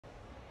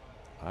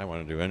I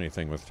want to do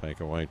anything with Taika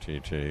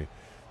Waititi.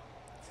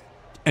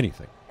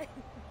 Anything.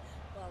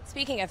 Well,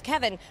 speaking of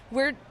Kevin,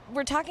 we're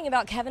talking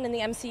about Kevin in the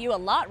MCU a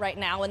lot right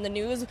now in the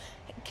news,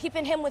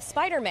 keeping him with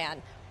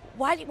Spider-Man.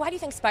 Why do you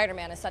think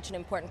Spider-Man is such an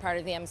important part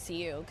of the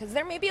MCU? Because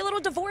there may be a little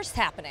divorce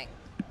happening.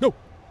 No,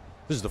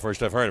 this is the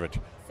first I've heard of it.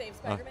 Save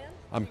Spider-Man?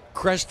 I'm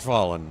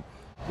crestfallen.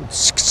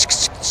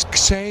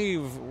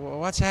 Save?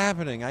 What's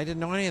happening? I didn't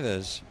know any of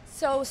this.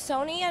 So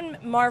Sony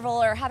and Marvel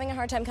are having a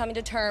hard time coming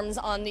to terms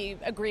on the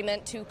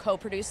agreement to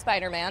co-produce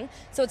Spider-Man.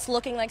 So it's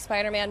looking like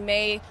Spider-Man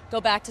may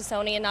go back to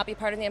Sony and not be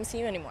part of the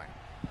MCU anymore.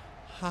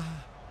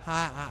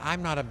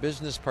 I'm not a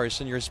business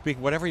person. You're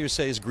speaking, whatever you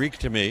say is Greek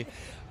to me,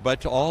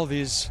 but all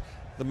these,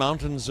 the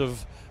mountains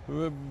of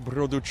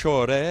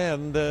produttore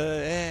and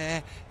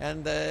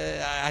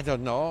I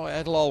don't know.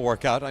 It'll all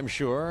work out, I'm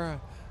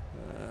sure.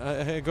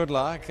 Good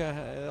luck.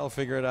 I'll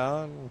figure it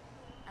out.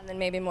 And then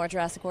maybe more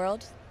Jurassic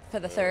World for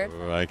the third.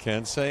 I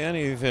can't say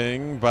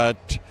anything,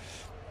 but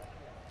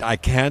I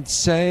can't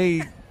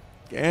say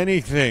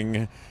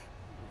anything.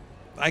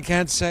 I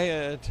can't say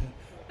it.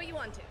 But you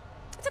want to.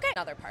 It's okay.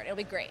 Another part. It'll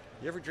be great.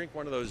 You ever drink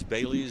one of those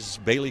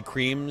Bailey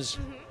creams?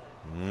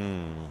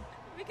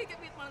 We could get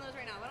one of those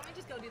right now. Why don't we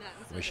just go do that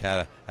instead? Wish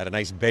I had a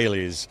nice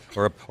Bailey's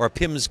or a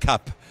Pim's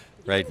cup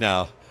right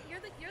now. You're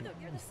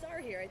the star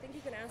here. I think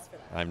you can ask for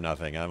that. I'm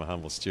nothing. I'm a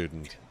humble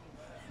student.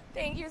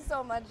 Thank you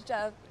so much,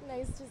 Jeff.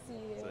 Nice to see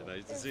you. So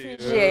nice to see you.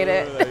 Appreciate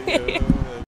it.